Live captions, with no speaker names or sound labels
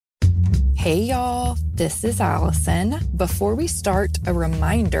Hey y'all, this is Allison. Before we start, a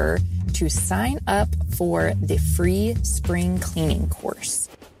reminder to sign up for the free spring cleaning course.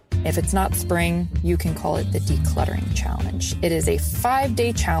 If it's not spring, you can call it the Decluttering Challenge. It is a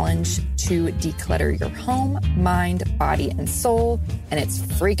 5-day challenge to declutter your home, mind, body, and soul, and it's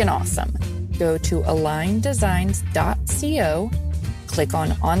freaking awesome. Go to aligndesigns.co, click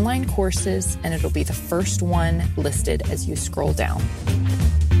on online courses, and it'll be the first one listed as you scroll down.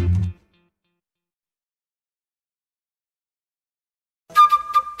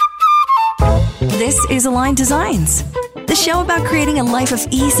 This is Aligned Designs, the show about creating a life of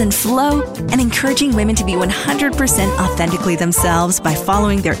ease and flow and encouraging women to be 100% authentically themselves by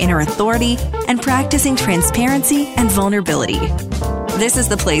following their inner authority and practicing transparency and vulnerability. This is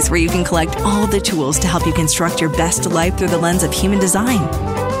the place where you can collect all the tools to help you construct your best life through the lens of human design.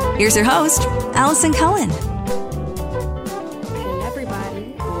 Here's your host, Allison Cullen. Hey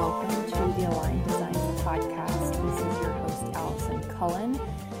everybody, welcome to the Aligned Designs podcast. This is your host, Allison Cullen.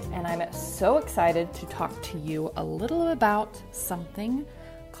 And I'm so excited to talk to you a little about something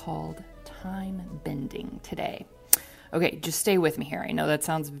called time bending today. Okay, just stay with me here. I know that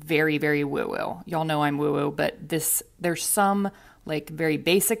sounds very, very woo-woo. Y'all know I'm woo-woo, but there's some like very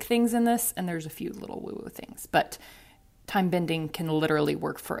basic things in this, and there's a few little woo-woo things. But time bending can literally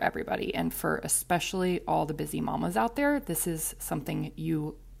work for everybody, and for especially all the busy mamas out there, this is something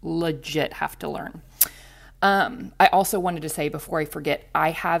you legit have to learn. I also wanted to say before I forget, I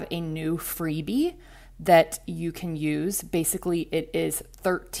have a new freebie that you can use. Basically, it is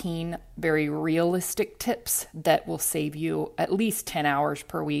 13 very realistic tips that will save you at least 10 hours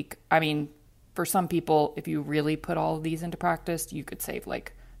per week. I mean, for some people, if you really put all of these into practice, you could save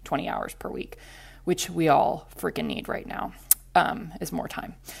like 20 hours per week, which we all freaking need right now, is more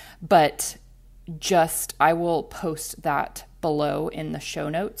time. But I will post that below in the show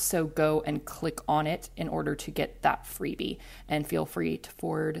notes. So go and click on it in order to get that freebie, and feel free to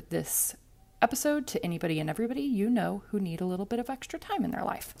forward this episode to anybody and everybody you know who need a little bit of extra time in their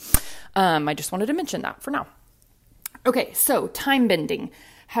life. I just wanted to mention that for now. Okay, so time bending.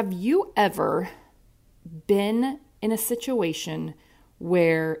 Have you ever been in a situation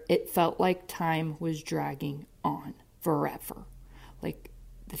where it felt like time was dragging on forever? Like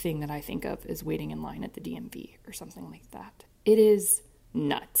the thing that I think of is waiting in line at the DMV or something like that. It is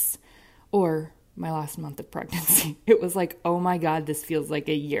nuts. Or my last month of pregnancy. It was like, oh my God, this feels like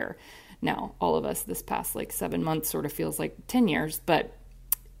a year. Now, all of us, this past like 7 months sort of feels like 10 years. But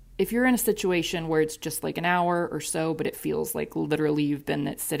if you're in a situation where it's just like an hour or so, but it feels like literally you've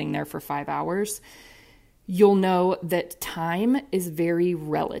been sitting there for 5 hours, you'll know that time is very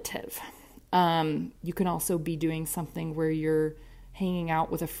relative. You can also be doing something where you're hanging out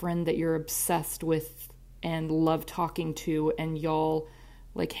with a friend that you're obsessed with and love talking to, and y'all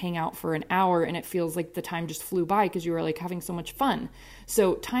like hang out for an hour and it feels like the time just flew by because you were like having so much fun.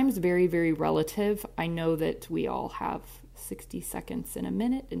 So time's very, very relative. I know that we all have 60 seconds in a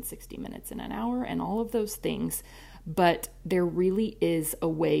minute and 60 minutes in an hour and all of those things, but there really is a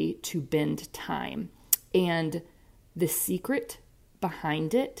way to bend time. And the secret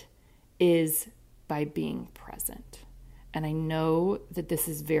behind it is by being present. And I know that this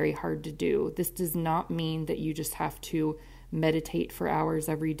is very hard to do. This does not mean that you just have to meditate for hours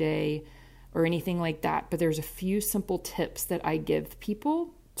every day or anything like that. But there's a few simple tips that I give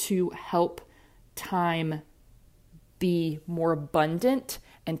people to help time be more abundant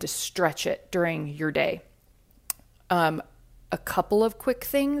and to stretch it during your day. A couple of quick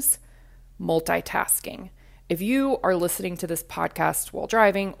things: multitasking. If you are listening to this podcast while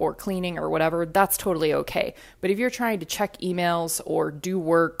driving or cleaning or whatever, that's totally okay. But if you're trying to check emails or do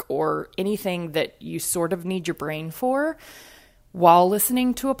work or anything that you sort of need your brain for while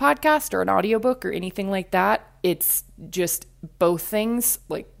listening to a podcast or an audiobook or anything like that, it's just both things.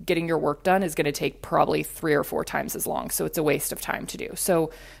 Like getting your work done is going to take probably 3 or 4 times as long. So it's a waste of time to do.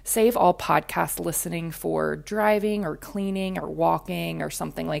 So save all podcast listening for driving or cleaning or walking or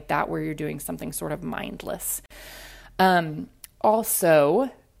something like that where you're doing something sort of mindless.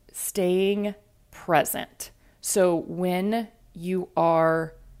 Also, staying present. So when you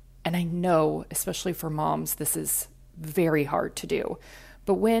are, and I know, especially for moms, this is very hard to do,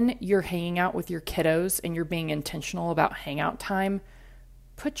 but when you're hanging out with your kiddos and you're being intentional about hangout time,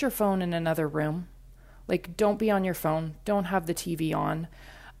 put your phone in another room. Like, don't be on your phone. Don't have the TV on.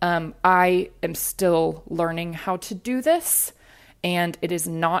 I am still learning how to do this, and it is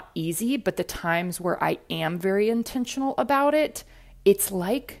not easy, but the times where I am very intentional about it, it's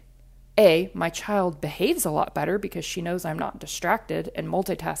like my child behaves a lot better because she knows I'm not distracted and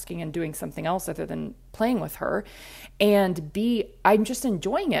multitasking and doing something else other than playing with her. And B, I'm just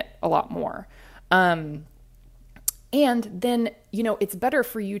enjoying it a lot more. And then, it's better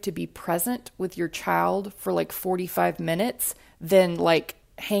for you to be present with your child for like 45 minutes than like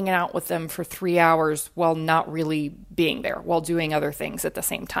hanging out with them for 3 hours while not really being there, while doing other things at the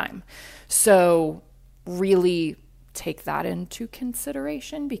same time. So really take that into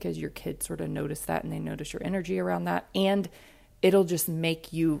consideration, because your kids sort of notice that and they notice your energy around that, and it'll just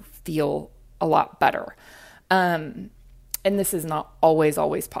make you feel a lot better. And this is not always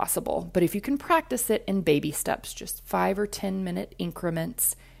possible, but if you can practice it in baby steps, just 5 or 10 minute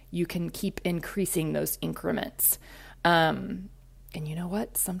increments, you can keep increasing those increments. And you know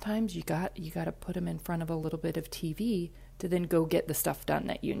what? Sometimes you got to put them in front of a little bit of TV to then go get the stuff done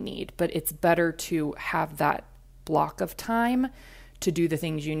that you need. But it's better to have that block of time to do the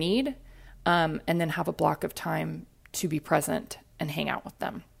things you need, and then have a block of time to be present and hang out with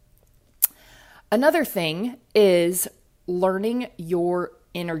them. Another thing is learning your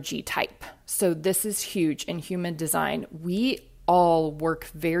energy type. So this is huge in human design. We all work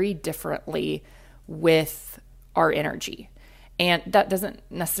very differently with our energy. And that doesn't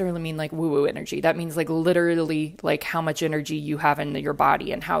necessarily mean like woo-woo energy. That means like literally like how much energy you have in your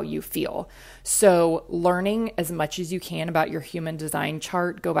body and how you feel. So learning as much as you can about your human design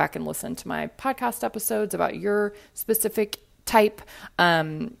chart, go back and listen to my podcast episodes about your specific type.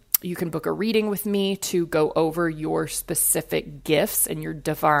 You can book a reading with me to go over your specific gifts and your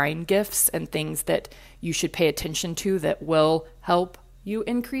divine gifts and things that you should pay attention to that will help you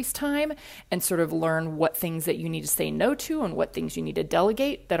increase time, and sort of learn what things that you need to say no to and what things you need to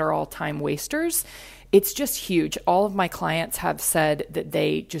delegate that are all time wasters. It's just huge. All of my clients have said that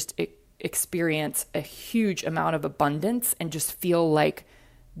they just experience a huge amount of abundance and just feel like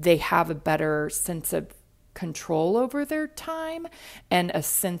they have a better sense of control over their time and a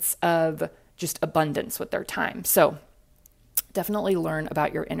sense of just abundance with their time. So definitely learn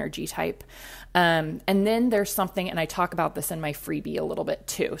about your energy type. And then there's something, and I talk about this in my freebie a little bit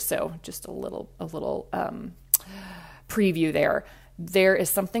too. So just a little preview there. There is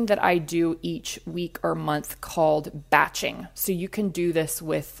something that I do each week or month called batching. So you can do this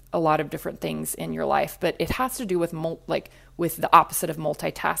with a lot of different things in your life, but it has to do with with the opposite of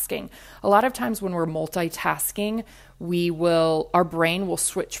multitasking. A lot of times when we're multitasking, our brain will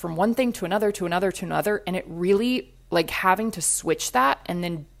switch from one thing to another, to another, to another. And it really, like, having to switch that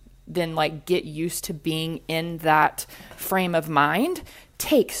and then like get used to being in that frame of mind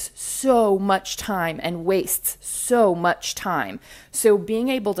takes so much time and wastes so much time. So being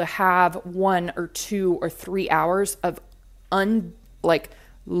able to have 1 or 2 or 3 hours of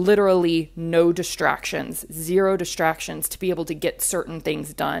literally no distractions, 0 distractions, to be able to get certain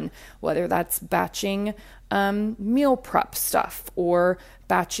things done, whether that's batching meal prep stuff or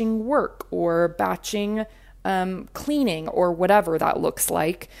batching work or batching cleaning or whatever that looks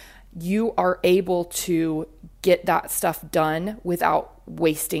like, you are able to get that stuff done without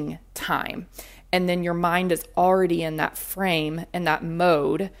wasting time. And then your mind is already in that frame and that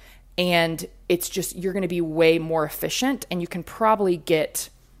mode, and it's just, you're going to be way more efficient, and you can probably get,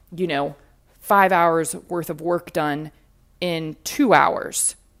 5 hours worth of work done in 2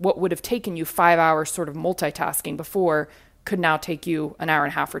 hours. What would have taken you 5 hours sort of multitasking before could now take you an hour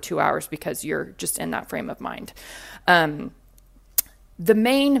and a half or 2 hours because you're just in that frame of mind. The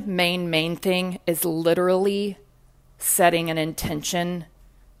main thing is literally setting an intention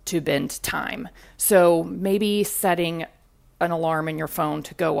to bend time. So maybe setting an alarm in your phone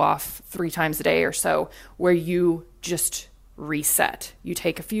to go off 3 times a day or so, where you just reset. You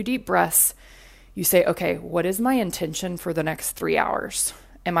take a few deep breaths. You say, okay, what is my intention for the next 3 hours?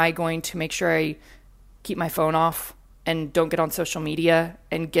 Am I going to make sure I keep my phone off and don't get on social media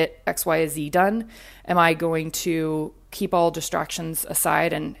and get X, Y, Z done? Am I going to keep all distractions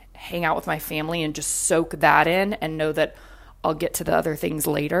aside and hang out with my family and just soak that in and know that I'll get to the other things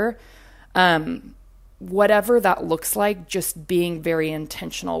later? Whatever that looks like, just being very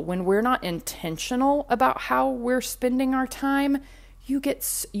intentional. When we're not intentional about how we're spending our time,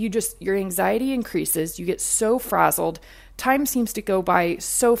 your anxiety increases. You get so frazzled. Time seems to go by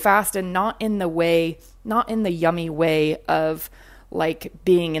so fast, and not in the yummy way of like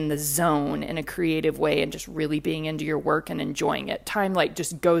being in the zone in a creative way and just really being into your work and enjoying it. Time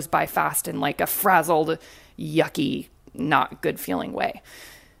just goes by fast in like a frazzled, yucky, not good feeling way.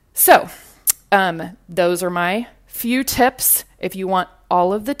 So, those are my few tips. If you want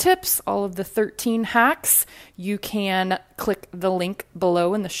all of the tips, all of the 13 hacks, you can click the link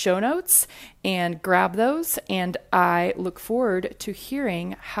below in the show notes and grab those. And I look forward to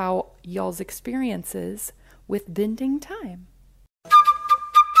hearing how y'all's experiences with bending time.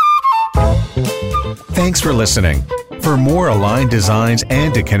 Thanks for listening. For more Align Designs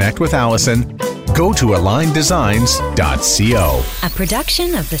and to connect with Allison, go to aligndesigns.co. A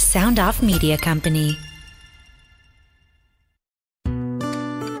production of the Sound Off Media Company.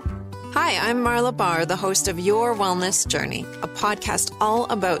 Hi, I'm Marla Barr, the host of Your Wellness Journey, a podcast all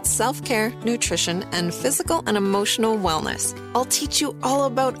about self-care, nutrition, and physical and emotional wellness. I'll teach you all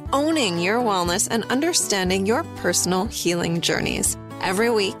about owning your wellness and understanding your personal healing journeys.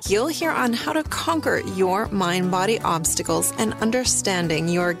 Every week, you'll hear on how to conquer your mind-body obstacles and understanding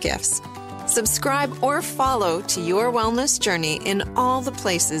your gifts. Subscribe or follow to Your Wellness Journey in all the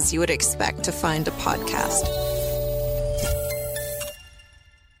places you would expect to find a podcast.